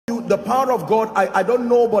the power of God, I don't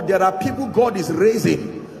know, but there are people God is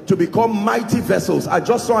raising to become mighty vessels. I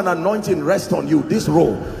just saw an anointing rest on you, this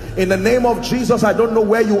row. In the name of Jesus, I don't know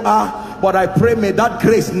where you are, but I pray may that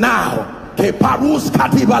grace now, let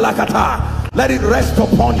it rest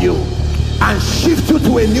upon you and shift you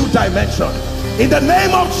to a new dimension. In the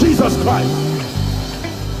name of Jesus Christ.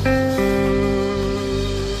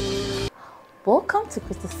 Welcome to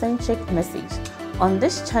Christocentric Message. On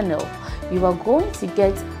this channel, you are going to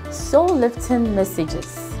get soul-lifting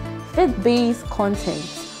messages, faith-based content,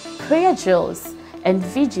 prayer drills, and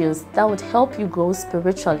videos that would help you grow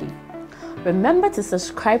spiritually. Remember to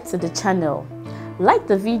subscribe to the channel, like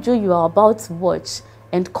the video you are about to watch,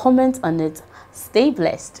 and comment on it. Stay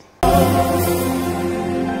blessed.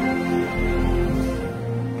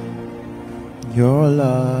 Your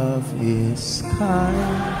love is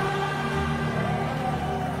kind.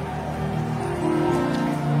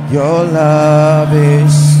 Your love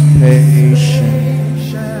is patient.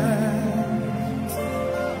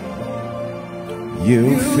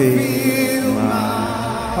 You fill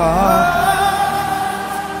my heart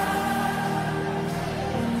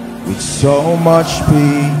with so much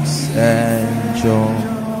peace and joy.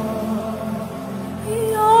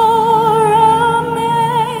 You're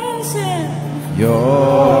amazing.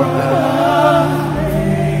 You're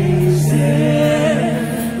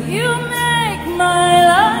You make my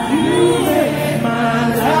life. You make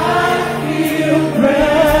my life feel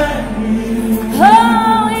brand new.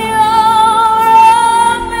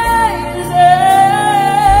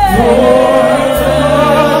 Oh,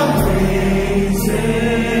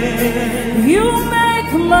 you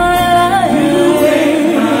make my life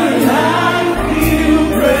feel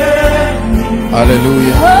brand new.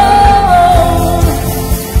 Hallelujah. Oh.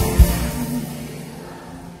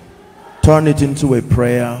 Turn it into a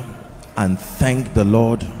prayer and thank the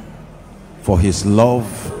Lord for his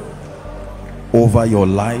love over your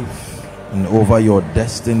life and over your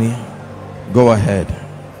destiny. Go ahead.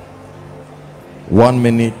 1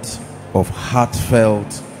 minute of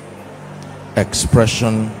heartfelt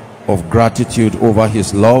expression of gratitude over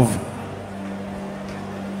his love.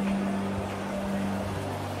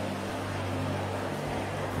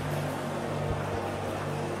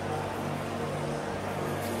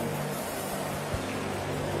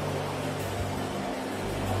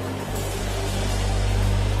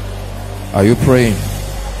 Are you praying?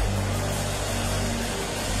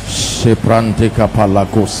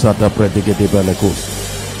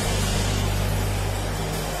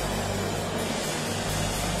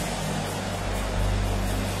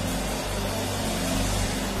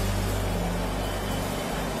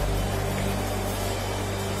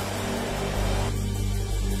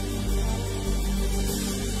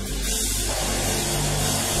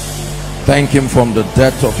 Thank him from the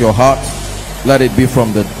depth of your heart. Let it be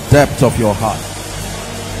from the depth of your heart.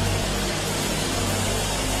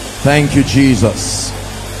 Thank you, Jesus.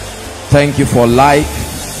 Thank you for life.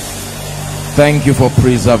 Thank you for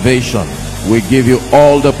preservation. We give you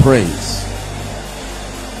all the praise.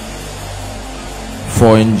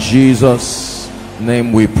 For in Jesus'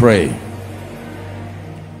 name we pray.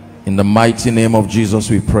 In the mighty name of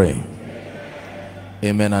Jesus we pray.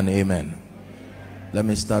 Amen and amen. Let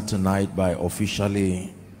me start tonight by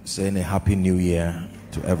officially saying a happy new year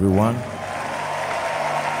to everyone.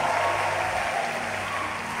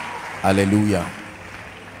 Hallelujah.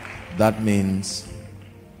 That means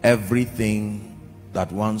everything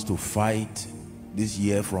that wants to fight this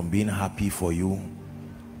year from being happy for you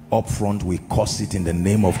up front, we curse it in the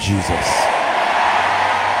name of Jesus.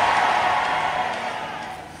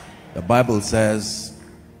 The Bible says,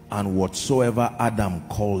 and whatsoever Adam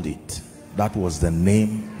called it, that was the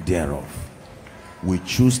name thereof. We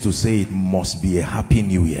choose to say it must be a happy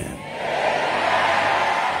new year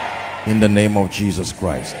in the name of Jesus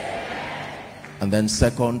Christ. And then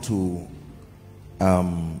second, to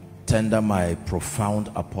tender my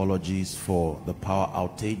profound apologies for the power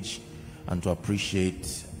outage and to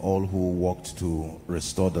appreciate all who worked to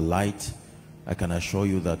restore the light. I can assure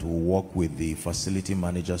you that we'll work with the facility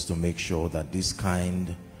managers to make sure that this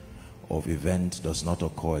kind of event does not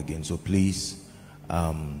occur again. So please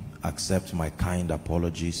accept my kind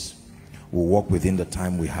apologies. We'll work within the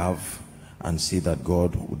time we have and see that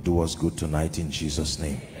God will do us good tonight in Jesus'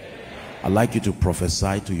 name. I'd like you to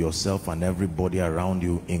prophesy to yourself and everybody around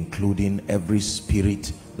you, including every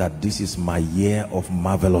spirit, that this is my year of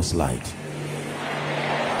marvelous light.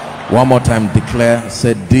 One more time, declare,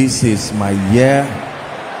 say, this is my year.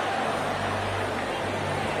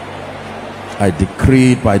 I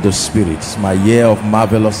decree it by the Spirit. It's my year of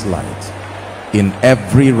marvelous light. In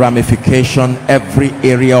every ramification, every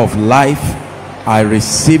area of life, I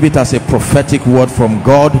receive it as a prophetic word from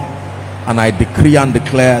God, and I decree and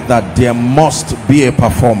declare that there must be a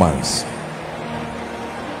performance.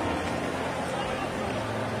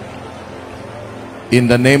 In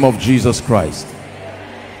the name of Jesus Christ.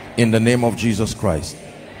 In the name of Jesus Christ.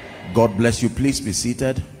 God bless you. Please be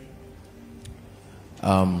seated.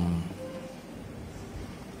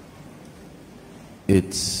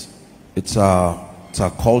 It's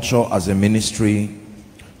our culture as a ministry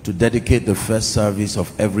to dedicate the first service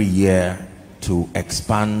of every year to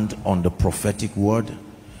expand on the prophetic word,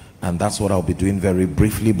 and that's what I'll be doing very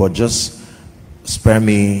briefly, but just spare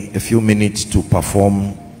me a few minutes to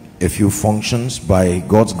perform a few functions. By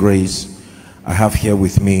God's grace, I have here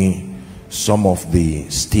with me some of the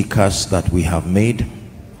stickers that we have made.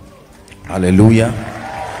 Hallelujah.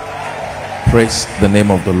 Praise the name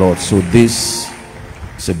of the Lord. So this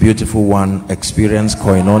is a beautiful one, Experience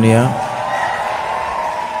Koinonia.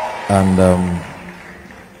 And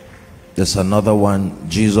there's another one,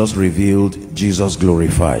 Jesus Revealed, Jesus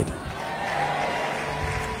Glorified.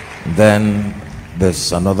 Then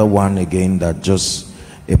there's another one again, that just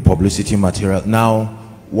a publicity material. Now,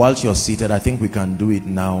 whilst you're seated, I think we can do it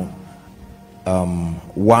now.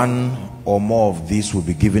 One or more of these will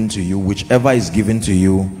be given to you. Whichever is given to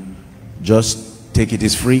you, just take it.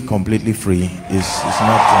 It's free, completely free. It's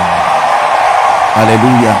not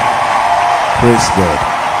hallelujah. Praise God.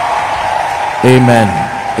 Amen.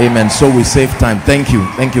 Amen. So we save time. Thank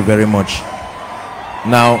you very much.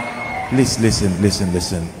 Now please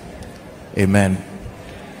listen. Amen.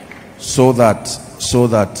 So that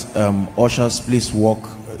ushers, please walk.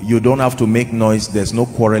 You don't have to make noise. There's no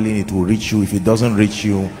quarreling. It will reach you. If it doesn't reach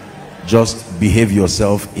you, just behave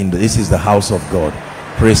yourself. This is the house of God.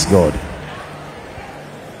 Praise God.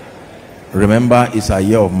 Remember, it's a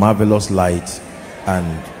year of marvelous light,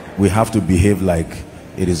 and we have to behave like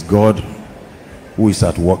it is God who is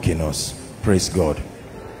at work in us. Praise God.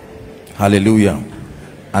 Hallelujah.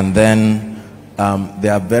 And then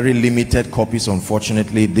there are very limited copies,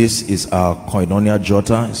 unfortunately. This is our Koinonia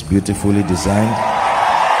Jota. It's beautifully designed.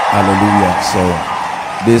 Hallelujah.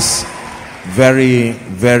 So this very,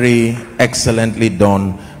 very excellently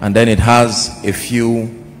done. And then it has a few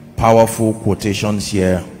powerful quotations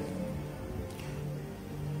here.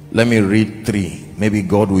 Let me read 3. Maybe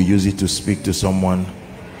God will use it to speak to someone.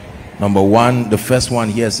 Number 1, the first one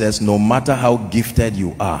here says, no matter how gifted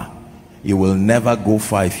you are, you will never go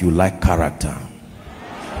far if you lack character.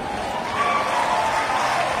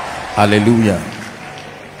 Hallelujah.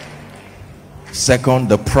 Second,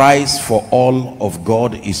 the price for all of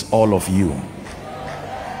God is all of you.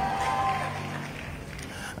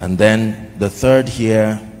 And then the third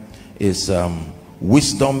here is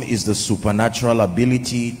wisdom is the supernatural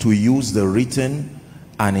ability to use the written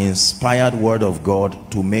and inspired word of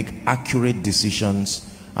God to make accurate decisions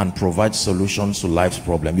and provide solutions to life's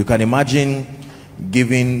problem. You can imagine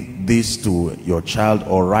giving this to your child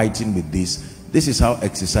or writing with this. This is how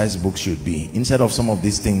exercise books should be. Instead of some of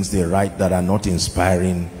these things they write that are not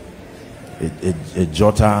inspiring, a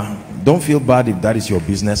jota. Don't feel bad if that is your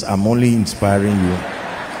business. I'm only inspiring you.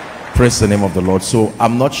 Praise the name of the Lord. So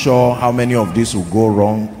I'm not sure how many of these will go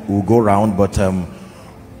around, but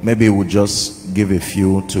maybe we'll just give a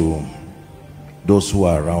few to those who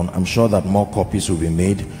are around. I'm sure that more copies will be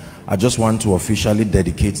made. I just want to officially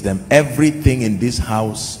dedicate them. Everything in this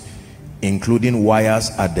house, including wires,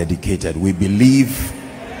 are dedicated. We believe,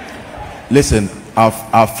 listen,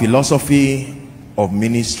 our philosophy of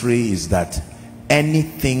ministry is that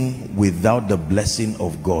anything without the blessing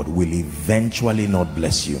of God will eventually not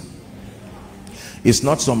bless you. It's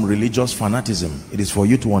not some religious fanaticism. It is for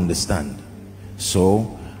you to understand.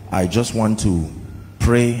 So I just want to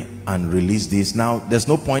pray and release this. Now, there's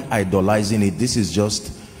no point idolizing it. This is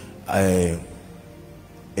just an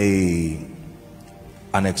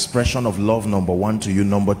expression of love, number 1, to you.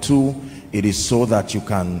 Number 2, it is so that you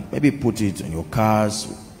can maybe put it in your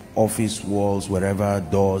cars, office walls, wherever,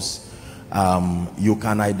 doors. You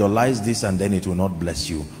can idolize this and then it will not bless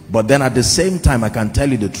you. But then at the same time, I can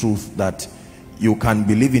tell you the truth that you can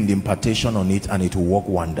believe in the impartation on it and it will work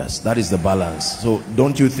wonders. That is the balance. So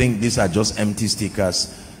don't you think these are just empty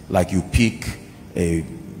stickers, like you pick a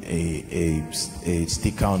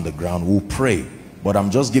sticker on the ground? We'll pray, but I'm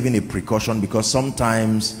just giving a precaution because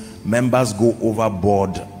sometimes members go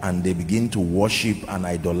overboard and they begin to worship and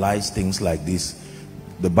idolize things like this.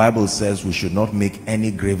 The Bible says we should not make any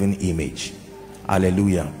graven image.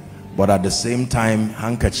 Hallelujah. But at the same time,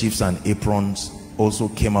 handkerchiefs and aprons also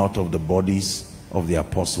came out of the bodies of the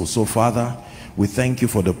apostles. So Father, we thank you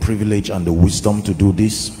for the privilege and the wisdom to do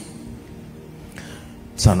this.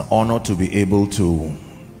 It's an honor to be able to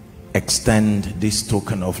extend this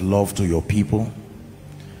token of love to your people.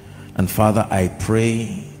 And Father, I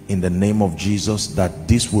pray in the name of Jesus that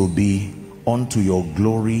this will be unto your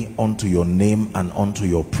glory, unto your name, and unto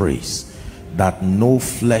your praise, that no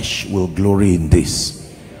flesh will glory in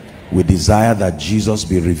this. We desire that Jesus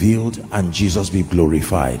be revealed and Jesus be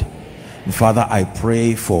glorified. And Father, I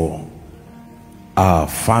pray for our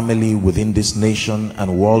family within this nation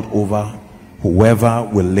and world over, whoever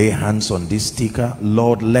will lay hands on this sticker,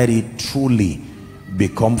 Lord, let it truly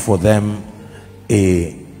become for them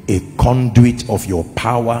a conduit of your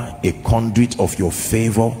power, a conduit of your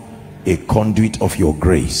favor, a conduit of your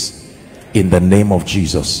grace, in the name of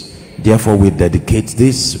Jesus. Therefore, we dedicate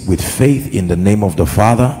this with faith in the name of the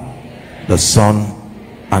Father, the Son,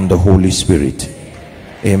 and the Holy Spirit.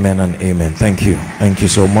 Amen and amen. Thank you. Thank you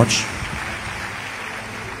so much.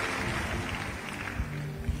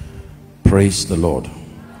 Praise the Lord.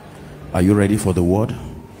 Are you ready for the word?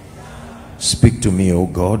 Speak to me, O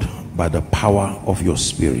God, by the power of your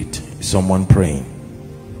Spirit. Is someone praying?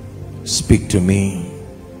 Speak to me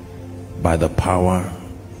by the power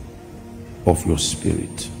of your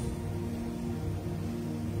Spirit.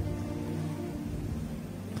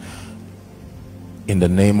 In the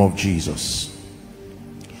name of Jesus.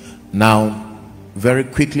 Now, very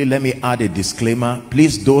quickly, let me add a disclaimer.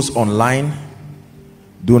 Please, those online,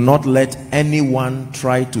 do not let anyone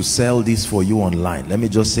try to sell this for you online. Let me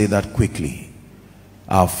just say that quickly.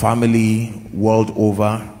 Our family world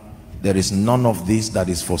over, there is none of this that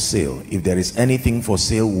is for sale. If there is anything for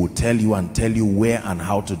sale, we'll tell you and tell you where and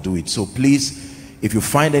how to do it. So please, if you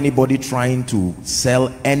find anybody trying to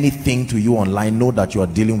sell anything to you online, know that you are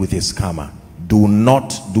dealing with a scammer. Do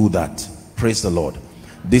not do that. Praise the Lord.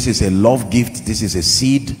 This is a love gift. This is a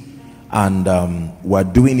seed, and we're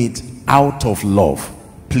doing it out of love.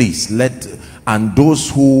 Please and those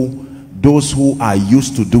who are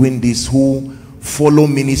used to doing this, who follow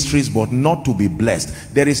ministries but not to be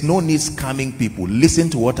blessed, there is no need scamming people. Listen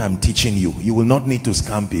to what I'm teaching you. You will not need to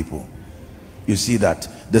scam people. You see that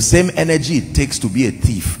the same energy it takes to be a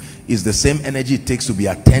thief is the same energy it takes to be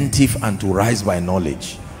attentive and to rise by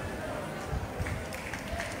knowledge.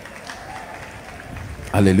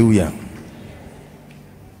 Hallelujah.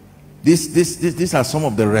 These are some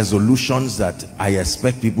of the resolutions that I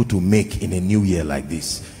expect people to make in a new year like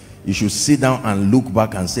this. You should sit down and look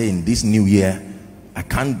back and say, in this new year, I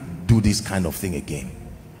can't do this kind of thing again.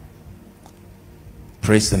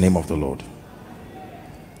 Praise the name of the Lord.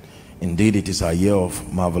 Indeed, it is a year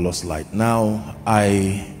of marvelous light. Now,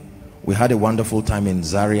 we had a wonderful time in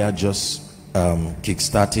Zaria, just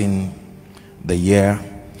kickstarting the year.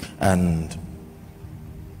 And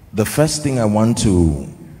the first thing I want to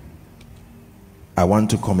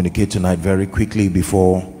communicate tonight very quickly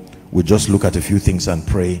before we just look at a few things and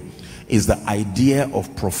pray is the idea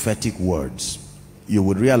of prophetic words. You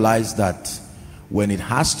would realize that when it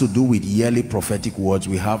has to do with yearly prophetic words,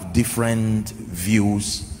 we have different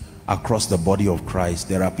views across the body of Christ.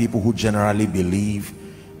 There are people who generally believe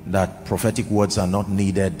that prophetic words are not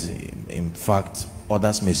needed. In fact,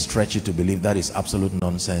 others may stretch it to believe that is absolute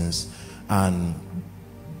nonsense. And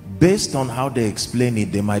based on how they explain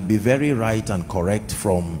it, they might be very right and correct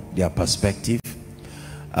from their perspective.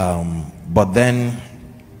 But then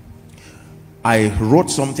I wrote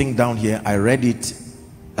something down here. I read it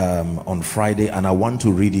on Friday, and I want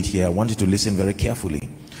to read it here. I want you to listen very carefully.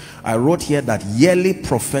 I wrote here that yearly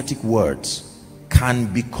prophetic words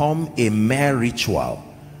can become a mere ritual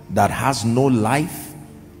that has no life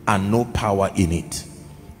and no power in it.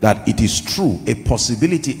 That it is true, a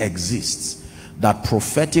possibility exists that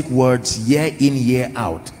prophetic words year in, year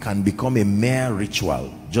out can become a mere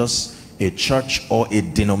ritual, just a church or a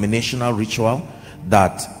denominational ritual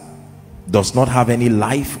that does not have any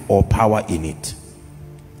life or power in it.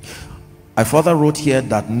 I further wrote here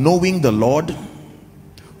that knowing the Lord,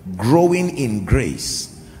 growing in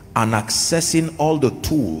grace, and accessing all the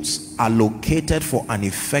tools allocated for an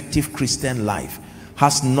effective Christian life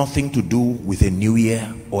has nothing to do with a new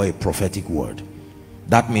year or a prophetic word.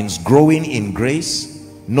 That means growing in grace,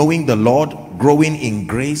 knowing the Lord, growing in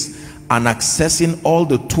grace, and accessing all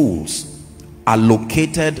the tools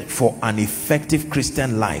allocated for an effective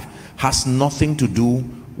Christian life has nothing to do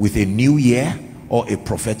with a new year or a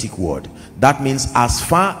prophetic word. That means as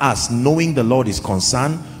far as knowing the Lord is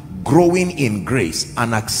concerned, growing in grace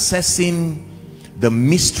and accessing the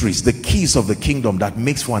mysteries, the keys of the kingdom that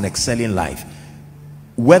makes for an excelling life,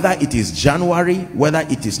 whether it is January, whether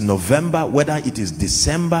it is November, whether it is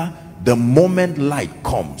December, the moment light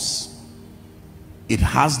comes, it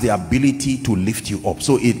has the ability to lift you up.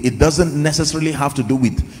 So it doesn't necessarily have to do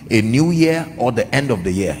with a new year or the end of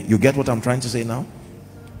the year. You get what I'm trying to say now?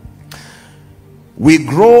 We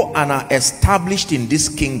grow and are established in this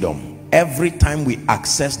kingdom every time we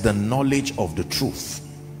access the knowledge of the truth.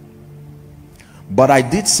 But I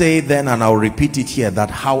did say then, and I'll repeat it here,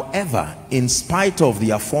 that however, in spite of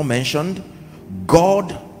the aforementioned,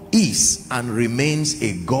 God is and remains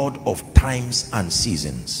a God of times and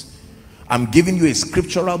seasons. I'm giving you a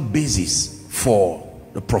scriptural basis for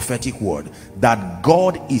the prophetic word, that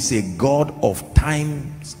God is a God of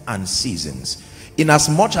times and seasons,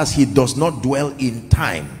 inasmuch as he does not dwell in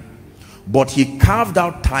time, but he carved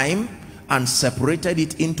out time and separated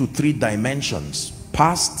it into 3 dimensions: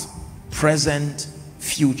 past, present,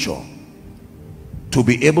 future, to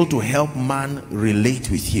be able to help man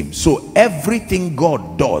relate with him. So everything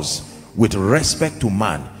God does with respect to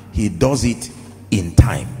man, he does it in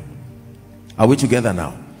time. Are we together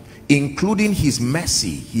now? Including his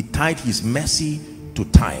mercy, he tied his mercy to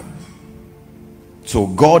time. So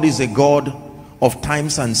God is a God of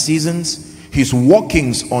times and seasons. His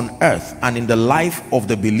workings on earth and in the life of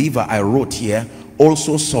the believer, I wrote here,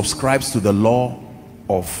 also subscribes to the law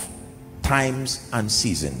of times and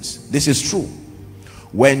seasons. This is true.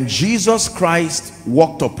 When Jesus Christ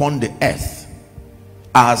walked upon the earth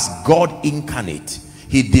as God incarnate,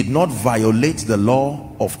 he did not violate the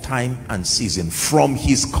law of time and season. From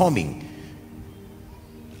his coming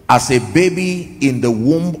as a baby in the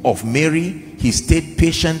womb of Mary, he stayed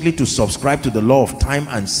patiently to subscribe to the law of time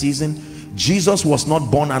and season. Jesus was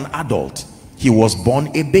not born an adult, he was born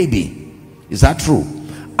a baby. Is that true?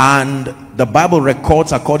 And the Bible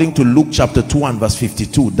records, according to Luke chapter 2 and verse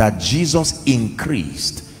 52, that Jesus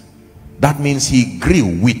increased. That means he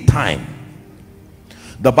grew with time.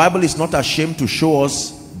 The Bible is not ashamed to show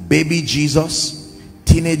us baby Jesus,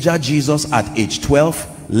 teenager Jesus at age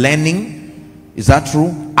 12, learning. Is that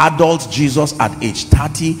true? Adult Jesus at age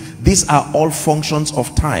 30. These are all functions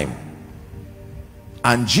of time.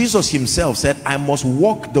 And Jesus himself said, I must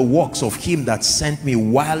walk the works of him that sent me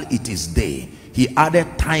while it is day. He added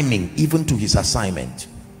timing even to his assignment.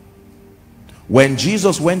 When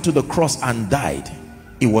Jesus went to the cross and died,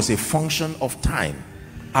 it was a function of time.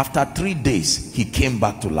 After 3 days, he came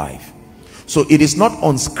back to life. So it is not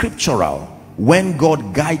unscriptural when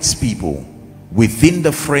God guides people within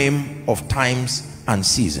the frame of times and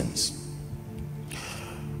seasons.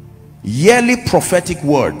 Yearly prophetic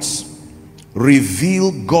words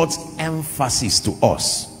reveal God's emphasis to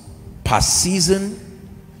us per season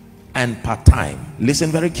and per time. Listen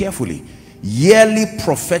very carefully. Yearly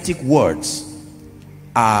prophetic words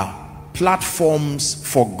are platforms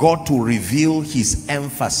for God to reveal his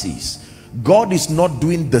emphasis. God is not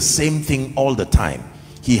doing the same thing all the time.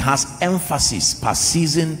 He has emphasis per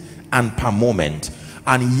season and per moment.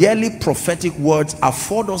 And yearly prophetic words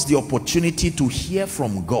afford us the opportunity to hear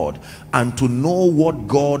from God and to know what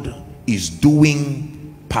God is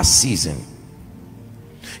doing per season.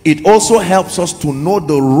 It also helps us to know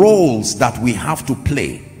the roles that we have to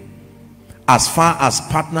play as far as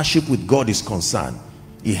partnership with God is concerned.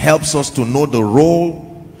 It helps us to know the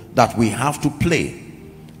role that we have to play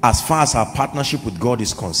as far as our partnership with God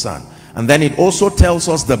is concerned. And then it also tells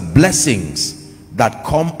us the blessings that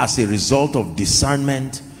come as a result of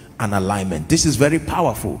discernment and alignment. This is very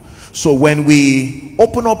powerful. So when we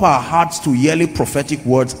open up our hearts to yearly prophetic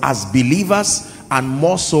words as believers, and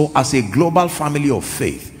more so as a global family of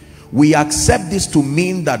faith, we accept this to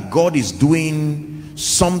mean that God is doing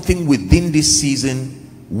something within this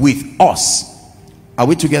season with us. Are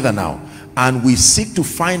we together now? And we seek to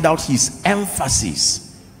find out his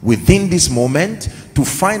emphasis within this moment, to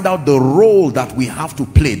find out the role that we have to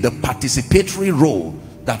play, the participatory role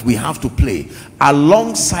that we have to play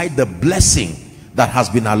alongside the blessing that has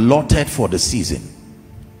been allotted for the season.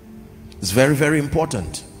 It's very, very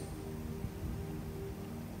important.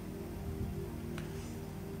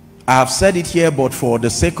 I have said it here, but for the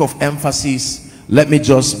sake of emphasis, let me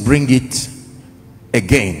just bring it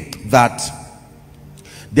again, that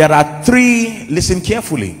there are 3, listen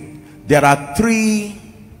carefully, there are 3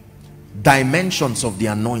 dimensions of the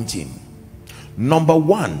anointing. Number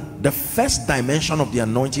 1, the first dimension of the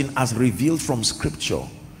anointing as revealed from scripture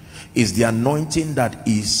is the anointing that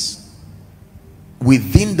is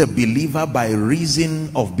within the believer by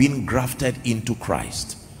reason of being grafted into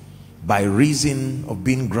Christ. By reason of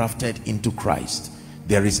being grafted into Christ,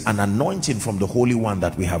 there is an anointing from the Holy One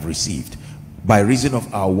that we have received by reason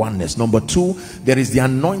of our oneness. Number 2, there is the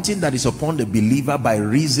anointing that is upon the believer by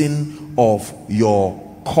reason of your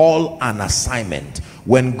call and assignment.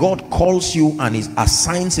 When God calls you and he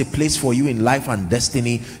assigns a place for you in life and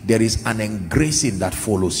destiny, there is an engracing that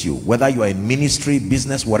follows you, whether you are in ministry,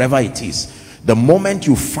 business, whatever it is. The moment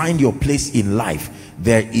you find your place in life,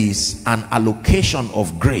 there is an allocation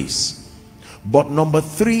of grace. But number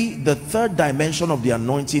three, the third dimension of the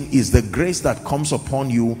anointing is the grace that comes upon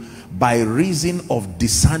you by reason of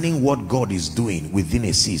discerning what God is doing within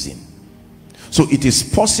a season. So it is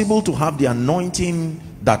possible to have the anointing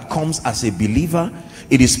that comes as a believer.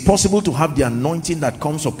 It is possible to have the anointing that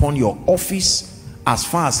comes upon your office as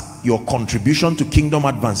far as your contribution to kingdom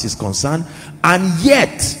advance is concerned, and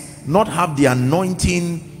yet not have the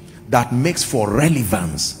anointing that makes for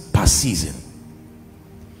relevance per season.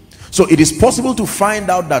 So it is possible to find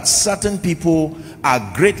out that certain people are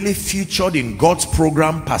greatly featured in God's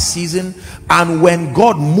program per season, and when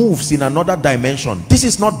God moves in another dimension, this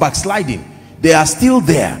is not backsliding. They are still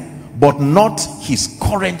there, but not his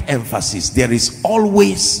current emphasis. There is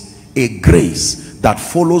always a grace that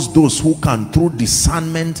follows those who can, through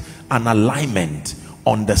discernment and alignment,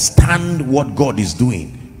 understand what God is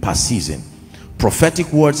doing per season.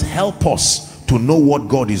 Prophetic words help us to know what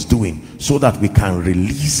God is doing so that we can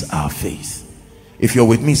release our faith. If you're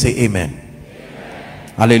with me, say amen.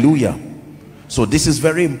 Amen. Hallelujah. So this is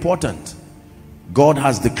very important. God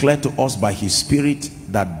has declared to us by his Spirit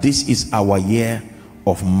that this is our year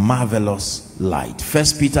of marvelous light. 1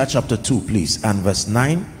 Peter chapter 2, please, and verse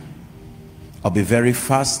 9. I'll be very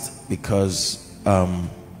fast because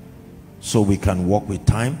so we can walk with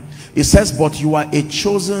time. It says, but you are a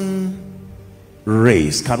chosen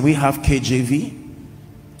race. Can we have KJV?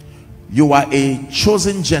 You are a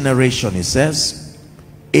chosen generation, it says,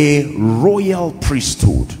 a royal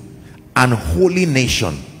priesthood, and holy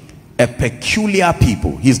nation, a peculiar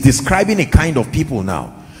people. He's describing a kind of people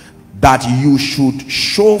now, that you should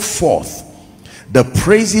show forth the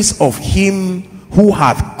praises of him who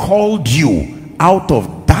hath called you out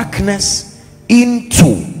of darkness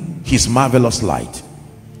into his marvelous light.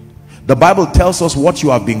 The Bible tells us what you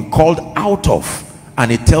have been called out of,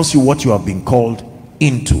 and it tells you what you have been called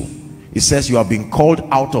into. It says you have been called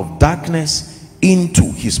out of darkness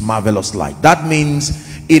into his marvelous light. That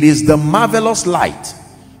means it is the marvelous light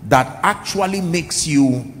that actually makes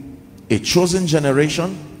you a chosen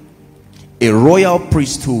generation, a royal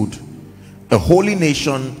priesthood, a holy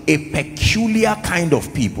nation, a peculiar kind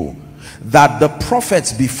of people, that the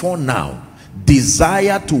prophets before now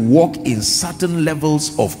desire to walk in certain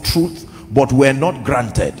levels of truth but were not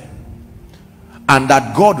granted, and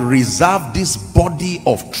that God reserved this body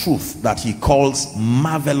of truth that he calls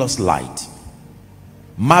marvelous light.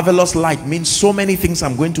 Marvelous light means so many things.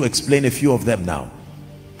 I'm going to explain a few of them now.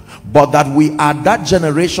 But that we are that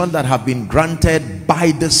generation that have been granted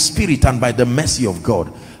by the Spirit and by the mercy of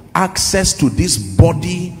God access to this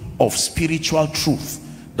body of spiritual truth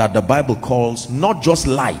that the Bible calls not just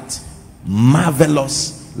light,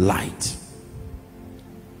 marvelous light.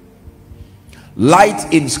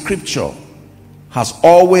 Light in scripture has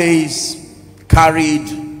always carried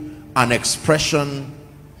an expression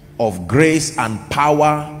of grace and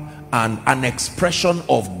power and an expression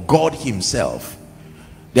of God himself.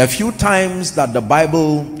 There are few times that the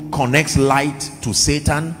Bible connects light to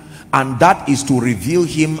Satan, and that is to reveal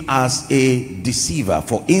him as a deceiver.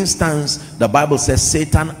 For instance, the Bible says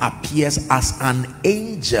Satan appears as an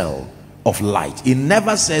angel of light. It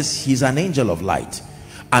never says he's an angel of light.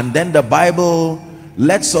 And then the Bible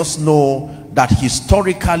lets us know that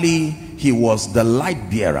historically he was the light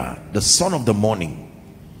bearer, the son of the morning.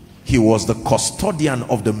 He was the custodian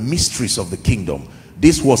of the mysteries of the kingdom.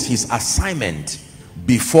 This was his assignment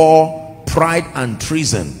before pride and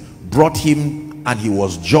treason brought him, and he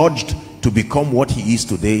was judged to become what he is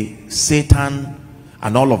today, Satan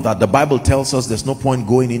and all of that. The Bible tells us there's no point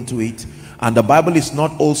going into it, and the Bible is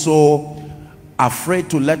not also afraid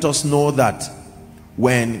to let us know that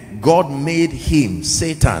when God made him,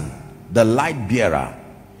 Satan, the light bearer,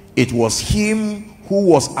 it was him who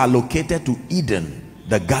was allocated to Eden,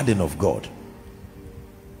 the garden of God.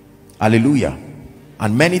 Hallelujah.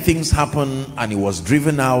 And many things happened, and he was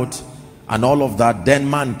driven out and all of that. Then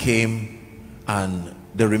man came, and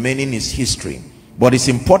the remaining is history. But it's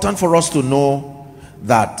important for us to know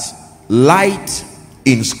that light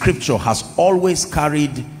in scripture has always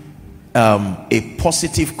carried a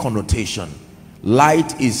positive connotation.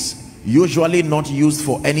 Light is usually not used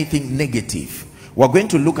for anything negative. We're going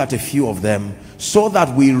to look at a few of them so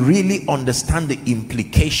that we really understand the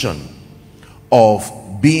implication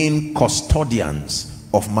of being custodians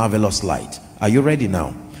of marvelous light. Are you ready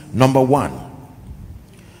now? Number one,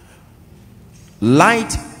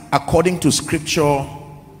 light according to scripture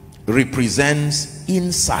represents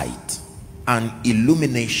insight and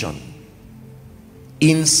illumination.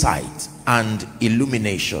 Insight and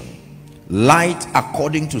illumination. Light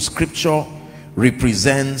according to scripture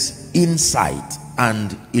represents insight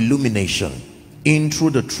and illumination in through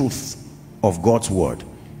the truth of God's word.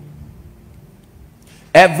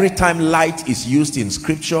 Every time light is used in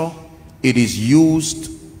scripture, it is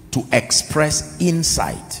used to express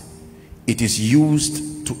insight. It is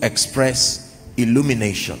used to express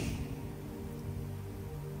illumination.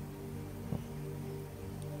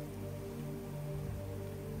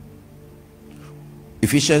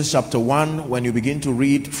 Ephesians chapter 1, when you begin to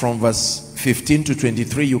read from verse 15 to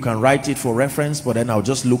 23, you can write it for reference, but then I'll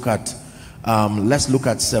just look at let's look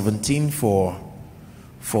at 17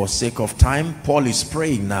 for sake of time. Paul is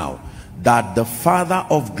praying now that the Father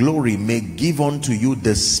of glory may give unto you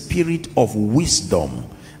the spirit of wisdom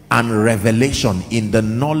and revelation in the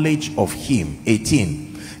knowledge of him.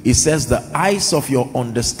 18, it says, the eyes of your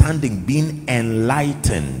understanding being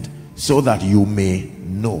enlightened, so that you may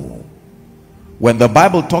know. When the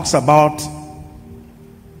Bible talks about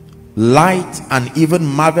light and even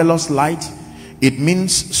marvelous light, it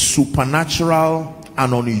means supernatural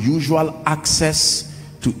and unusual access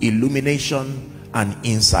to illumination and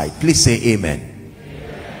insight. Please say amen.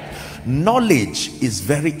 Amen. Knowledge is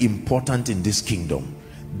very important in this kingdom.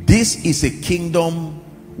 This is a kingdom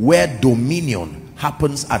where dominion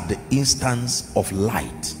happens at the instance of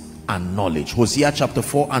light and knowledge. Hosea chapter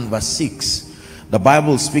 4 and verse 6. The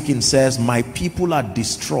Bible speaking says, my people are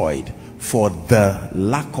destroyed for the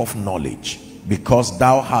lack of knowledge. Because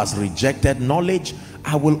thou hast rejected knowledge,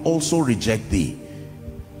 I will also reject thee.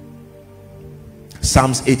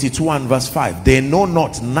 Psalms 82 and verse 5. They know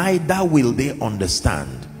not, neither will they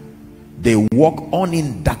understand. They walk on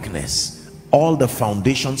in darkness. All the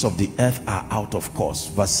foundations of the earth are out of course.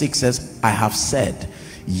 Verse 6 says, I have said,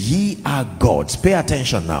 ye are gods. Pay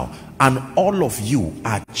attention now. And all of you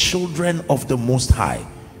are children of the Most High.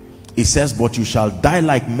 It says, but you shall die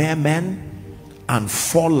like mere men and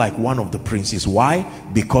fall like one of the princes. Why?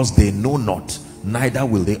 Because they know not, neither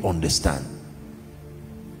will they understand.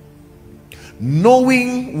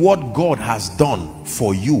 Knowing what God has done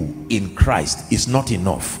for you in Christ is not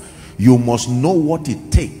enough. You must know what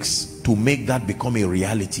it takes to make that become a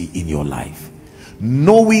reality in your life.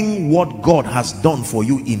 Knowing what God has done for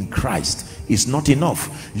you in Christ is not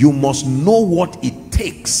enough. You must know what it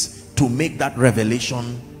takes to make that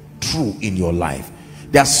revelation true in your life.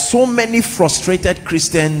 There are so many frustrated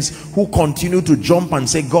Christians who continue to jump and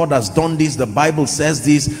say, God has done this, the Bible says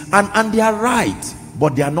this, and they are right,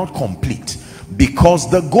 but they are not complete. Because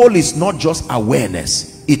the goal is not just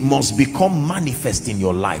awareness, it must become manifest in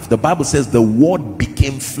your life. The Bible says the word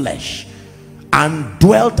became flesh and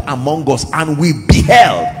dwelt among us, and we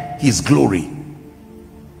beheld his glory.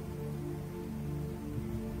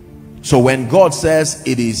 So when God says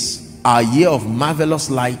it is our year of marvelous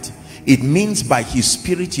light, it means by his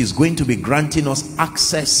spirit he is going to be granting us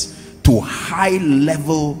access to high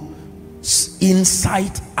level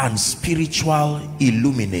insight and spiritual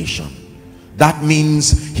illumination. That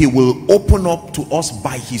means he will open up to us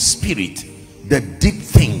by his spirit the deep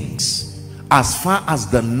things as far as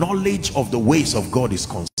the knowledge of the ways of God is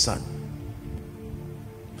concerned.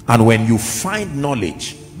 And when you find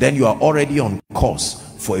knowledge, then you are already on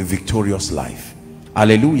course for a victorious life.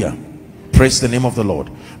 Hallelujah. Praise the name of the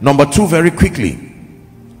Lord. Number 2, very quickly.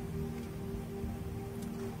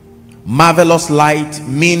 Marvelous light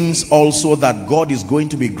means also that God is going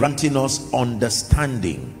to be granting us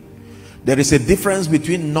understanding. There is a difference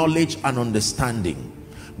between knowledge and understanding.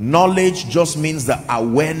 Knowledge just means the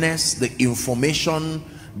awareness, the information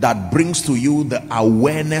that brings to you the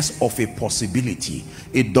awareness of a possibility.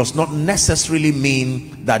 It does not necessarily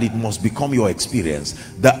mean that it must become your experience.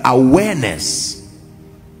 The awareness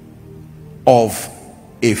of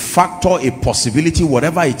a factor, a possibility,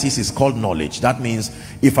 whatever it is called knowledge. That means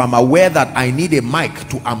if I'm aware that I need a mic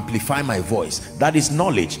to amplify my voice, that is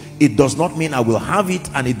knowledge. It does not mean I will have it,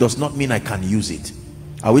 and it does not mean I can use it.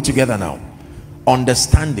 Are we together now?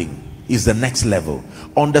 Understanding is the next level.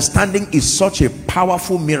 Understanding is such a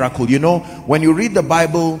powerful miracle. You know, when you read the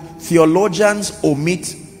Bible, theologians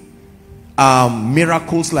omit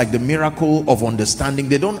miracles like the miracle of understanding.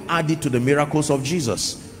 They don't add it to the miracles of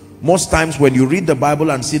Jesus. Most times when you read the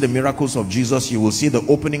Bible and see the miracles of Jesus, you will see the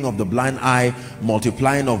opening of the blind eye,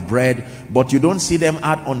 multiplying of bread, but you don't see them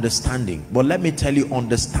add understanding. But let me tell you,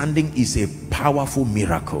 understanding is a powerful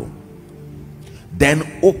miracle.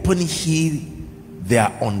 Then open he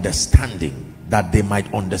their understanding, that they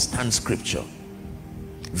might understand scripture.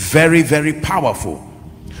 Very, very powerful.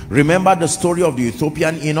 Remember the story of the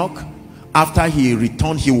Ethiopian Enoch? After he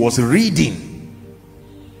returned, he was reading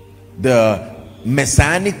the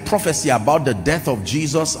messianic prophecy about the death of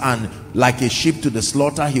Jesus, and like a sheep to the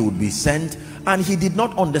slaughter he would be sent, and he did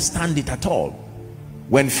not understand it at all.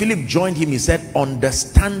 When Philip joined him, he said,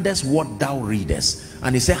 understandest what thou readest?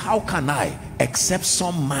 And he said, how can I, except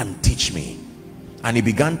some man teach me? and he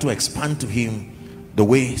began to expand to him the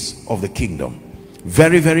ways of the kingdom.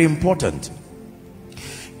 Very, very important.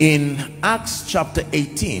 In Acts chapter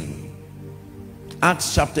 18,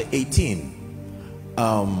 Acts chapter 18,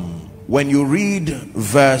 when you read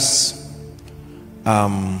verse,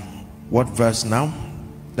 what verse now?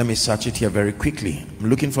 Let me search it here very quickly. I'm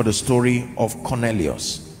looking for the story of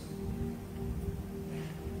Cornelius.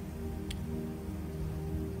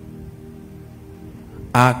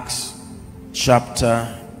 Acts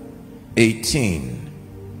chapter 18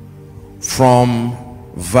 from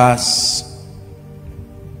verse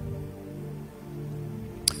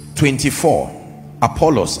 24.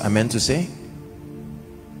 Apollos, I meant to say.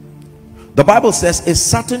 The Bible says a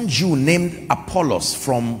certain Jew named Apollos,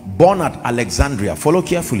 born at Alexandria. Follow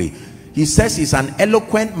carefully. He says he's an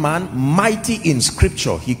eloquent man, mighty in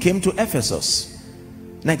scripture. He came to Ephesus.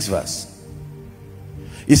 Next verse.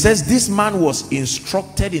 He says this man was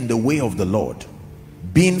instructed in the way of the Lord,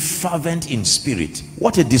 being fervent in spirit.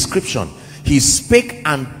 What a description. He spake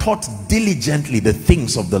and taught diligently the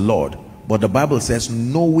things of the Lord. But the Bible says,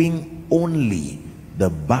 knowing only the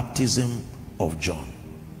baptism of John.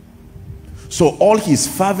 So all his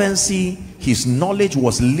fervency, his knowledge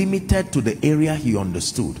was limited to the area he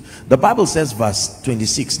understood. The Bible says, verse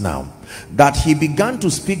 26 now, that he began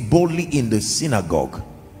to speak boldly in the synagogue,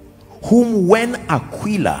 whom when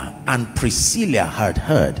Aquila and Priscilla had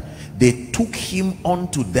heard, they took him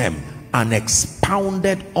unto them and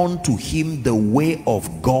expounded unto him the way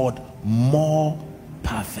of God more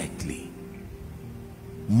perfectly.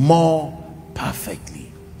 More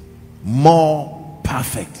perfectly. More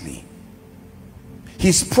perfectly.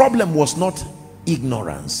 His problem was not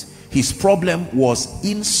ignorance. His problem was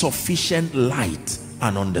insufficient light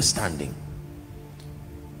and understanding.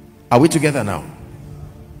 Are we together now?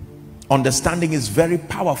 Understanding is very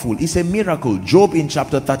powerful. It's a miracle. Job in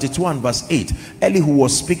chapter 32 and verse 8, Elihu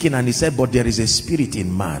was speaking and he said, but there is a spirit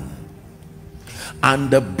in man, and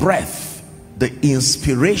the breath, the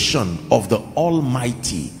inspiration of the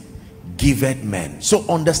Almighty giveth men. So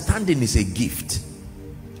understanding is a gift.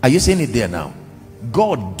 Are you seeing it there now?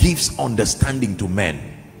 God gives understanding to men.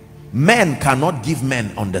 Men cannot give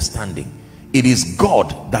men understanding. It is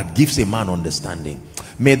God that gives a man understanding.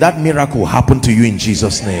 May that miracle happen to you in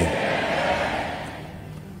Jesus' name.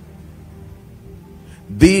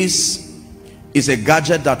 This is a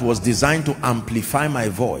gadget that was designed to amplify my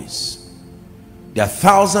voice. There are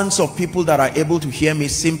thousands of people that are able to hear me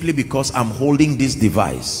simply because I'm holding this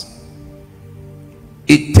device.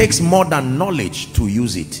 It takes more than knowledge to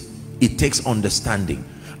use it. It takes understanding.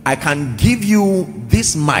 I can give you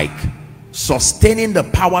this mic, sustaining the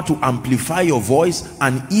power to amplify your voice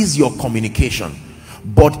and ease your communication.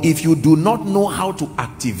 But if you do not know how to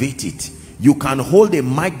activate it, you can hold a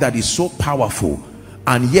mic that is so powerful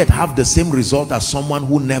and yet have the same result as someone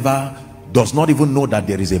who does not even know that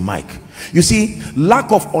there is a mic. You see,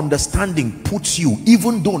 lack of understanding puts you,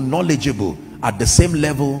 even though knowledgeable, at the same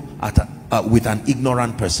level with an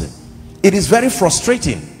ignorant person. It is very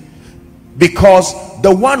frustrating, because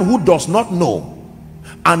the one who does not know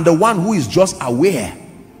and the one who is just aware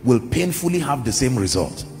will painfully have the same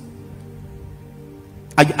result.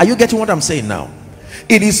 Are you getting what I'm saying now?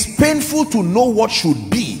 It is painful to know what should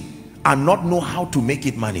be and not know how to make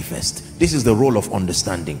it manifest. This is the role of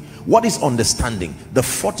understanding. What is understanding? The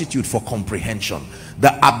fortitude for comprehension,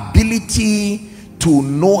 the ability to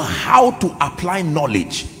know how to apply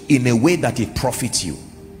knowledge in a way that it profits you.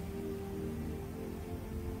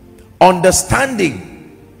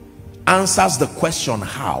 Understanding answers the question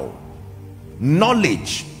how.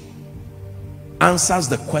 Knowledge answers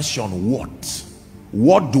the question what.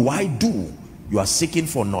 What do I do? You are seeking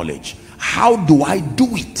for knowledge. How do I do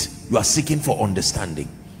it? You are seeking for understanding.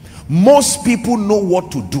 Most people know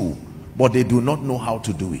what to do, but they do not know how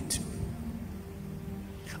to do it.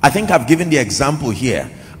 I think I've given the example here.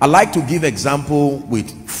 I like to give example with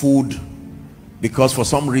food, because for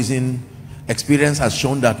some reason experience has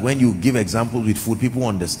shown that when you give examples with food, people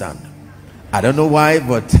understand. I don't know why,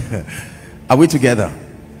 but are we together?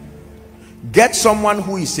 Get someone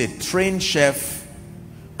who is a trained chef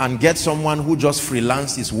and get someone who just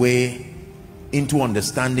freelanced his way into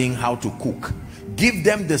understanding how to cook. Give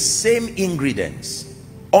them the same ingredients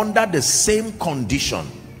under the same condition.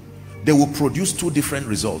 They will produce two different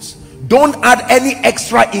results. Don't add any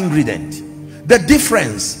extra ingredient. The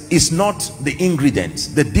difference is not the ingredients.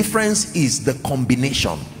 The difference is the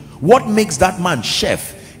combination. What makes that man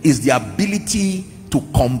chef is the ability to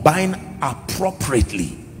combine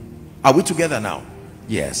appropriately. Are we together now?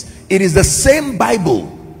 Yes. It is the same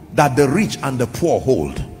Bible that the rich and the poor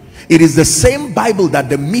hold. It is the same Bible that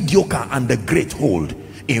the mediocre and the great hold.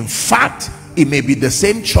 In fact, It may be the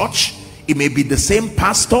same church, it may be the same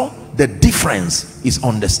pastor. The difference is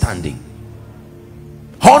understanding.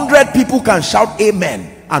 100 people can shout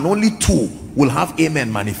amen and only 2 will have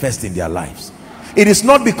amen manifest in their lives. It is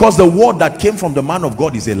not because the word that came from the man of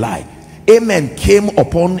God is a lie. Amen came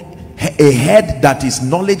upon a head that is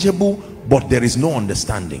knowledgeable, but there is no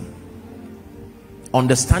understanding.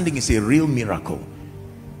 Understanding is a real miracle.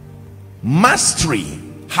 Mastery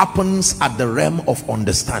happens at the realm of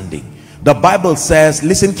understanding. The Bible says,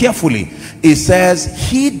 listen carefully, it says,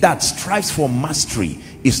 he that strives for mastery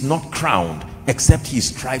is not crowned except he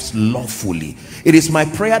strives lawfully. It is my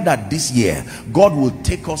prayer that this year God will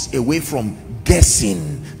take us away from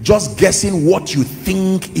guessing, just guessing what you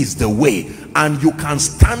think is the way, and you can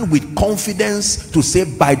stand with confidence to say,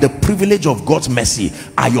 by the privilege of God's mercy,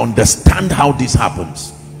 I understand how this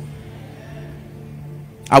happens.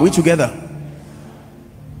 Are we together?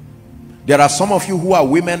 There are some of you who are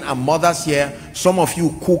women and mothers here. Some of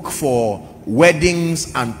you cook for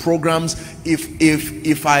weddings and programs.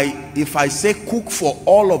 If I say cook for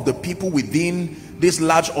all of the people within this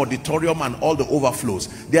large auditorium and all the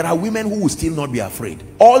overflows, there are women who will still not be afraid.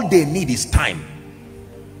 All they need is time,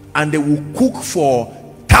 and they will cook for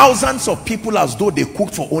thousands of people as though they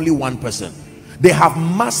cooked for only one person. They have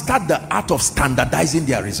mastered the art of standardizing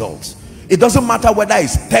their results. It doesn't matter whether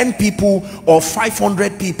it's 10 people or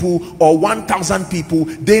 500 people or 1,000 people.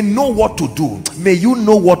 They know what to do. May you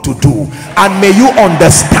know what to do, and may you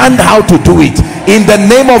understand how to do it in the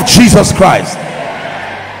name of Jesus Christ.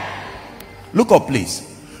 Look up,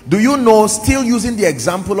 please. Do you know, still using the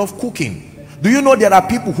example of cooking, do you know there are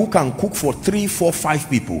people who can cook for 3, 4, 5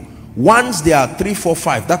 people? Once there are 3, 4,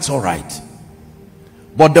 5, that's all right.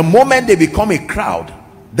 But the moment they become a crowd,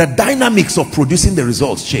 the dynamics of producing the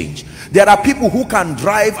results change. There are people who can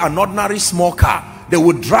drive an ordinary small car. They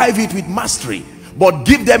would drive it with mastery, but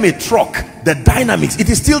give them a truck, the dynamics, it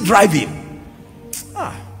is still driving.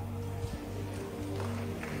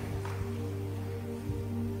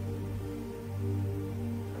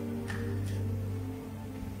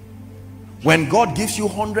 When God gives you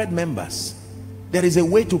 100 members, there is a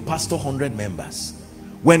way to pastor 100 members.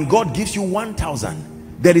 When God gives you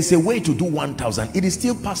 1,000, there is a way to do 1,000. It is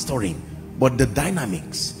still pastoring, but the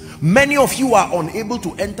dynamics. Many of you are unable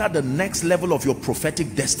to enter the next level of your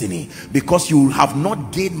prophetic destiny because you have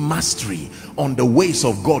not gained mastery on the ways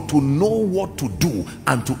of God to know what to do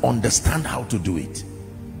and to understand how to do it.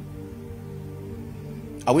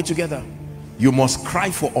 Are we together? You must cry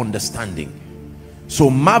for understanding. So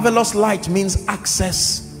marvelous light means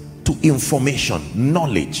access to information,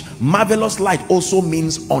 knowledge. Marvelous light also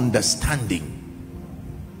means understanding.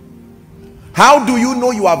 How do you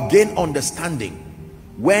know you have gained understanding?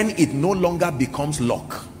 When it no longer becomes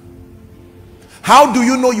luck. How do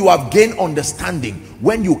you know you have gained understanding?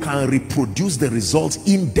 When you can reproduce the results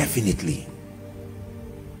indefinitely.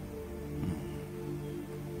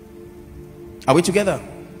 Are we together?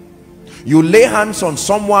 You lay hands on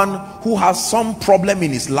someone who has some problem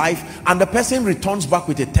in his life and the person returns back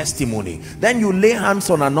with a testimony. Then you lay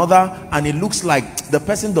hands on another and it looks like the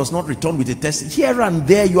person does not return with a testimony. Here and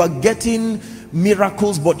there you are getting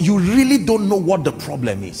miracles, but you really don't know what the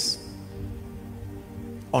problem is.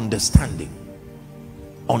 Understanding.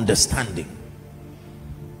 Understanding.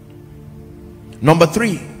 Number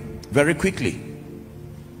 3, very quickly.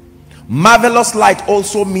 Marvelous light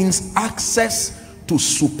also means access to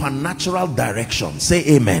supernatural direction.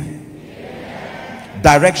 Say amen. Amen.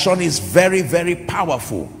 Direction is very, very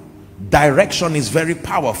powerful. Direction is very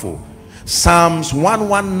powerful. Psalms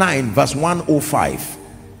 119 verse 105.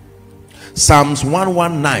 Psalms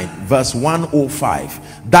 119 verse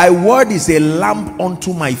 105. Thy word is a lamp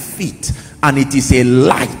unto my feet, and it is a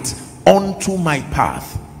light unto my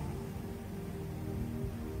path.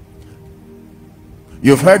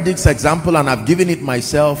 You've heard this example, and I've given it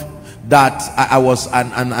myself, that I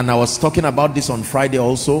was talking about this on Friday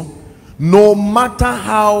also. No matter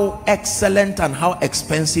how excellent and how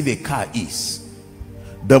expensive a car is,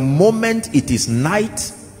 the moment it is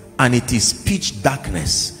night and it is pitch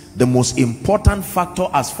darkness, the most important factor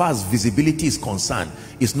as far as visibility is concerned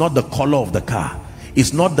is not the color of the car,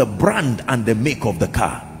 it's not the brand and the make of the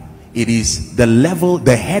car, it is the level,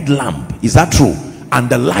 the headlamp, is that true, and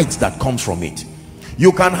the light that comes from it.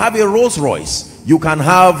 You can have a Rolls Royce, you can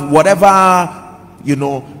have whatever, you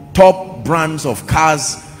know, top brands of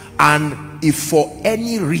cars, and if for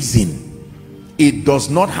any reason it does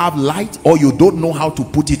not have light, or you don't know how to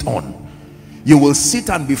put it on, you will sit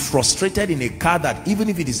and be frustrated in a car that, even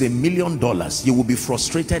if it is $1 million, you will be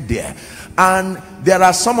frustrated there. And there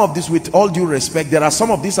are some of this, with all due respect, there are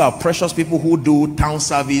some of these are precious people who do town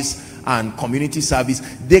service and community service,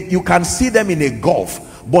 you can see them in a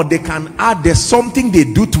gulf, but they can add, there's something they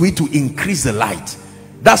do to it to increase the light.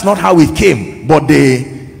 That's not how it came, but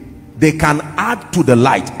they can add to the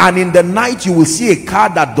light. And in the night you will see a car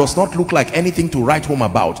that does not look like anything to write home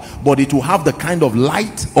about, but it will have the kind of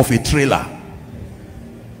light of a trailer.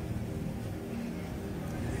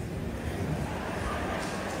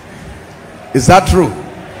 Is that true?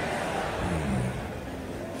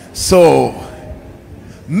 So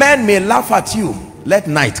men may laugh at you, let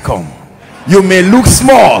night come. You may look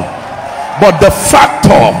small, but the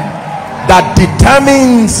factor that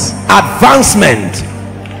determines advancement,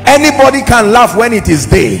 anybody can laugh when it is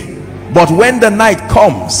day, but when the night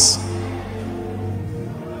comes,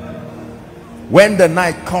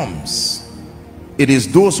 it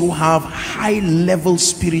is those who have high level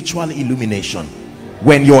spiritual illumination.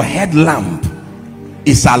 When your headlamp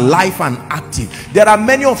is alive and active. There are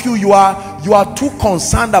many of you, you are too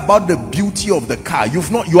concerned about the beauty of the car.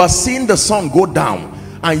 You are seeing the sun go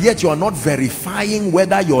down, and yet you are not verifying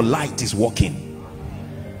whether your light is working.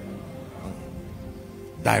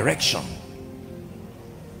 Direction.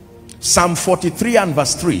 Psalm 43 and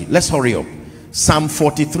verse 3. Let's hurry up. Psalm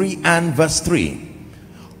 43 and verse 3.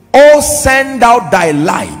 Oh, send out thy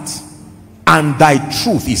light and thy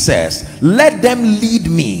truth, he says. Let them lead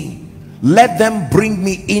me. Let them bring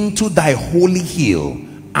me into thy holy hill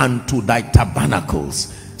and to thy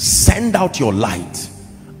tabernacles. Send out your light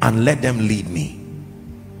and let them lead me.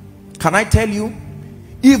 Can I tell you,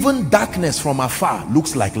 even darkness from afar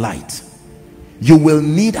looks like light. You will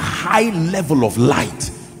need a high level of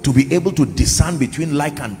light to be able to discern between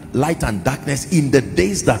light and darkness in the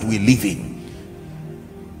days that we live in.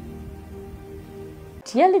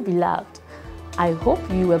 Dearly beloved, I hope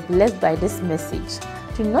you were blessed by this message.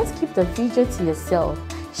 Do not keep the video to yourself.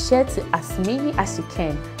 Share to as many as you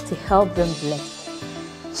can to help them bless.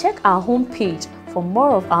 Check our homepage for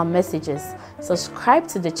more of our messages. Subscribe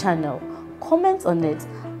to the channel, comment on it,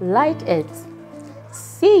 like it.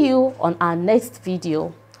 See you on our next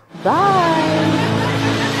video. Bye.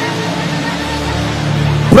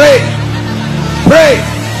 Pray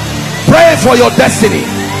for your destiny.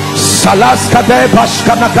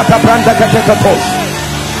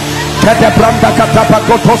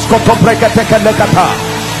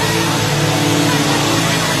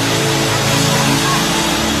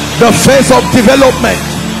 The phase of development.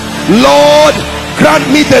 Lord, grant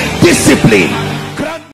me the discipline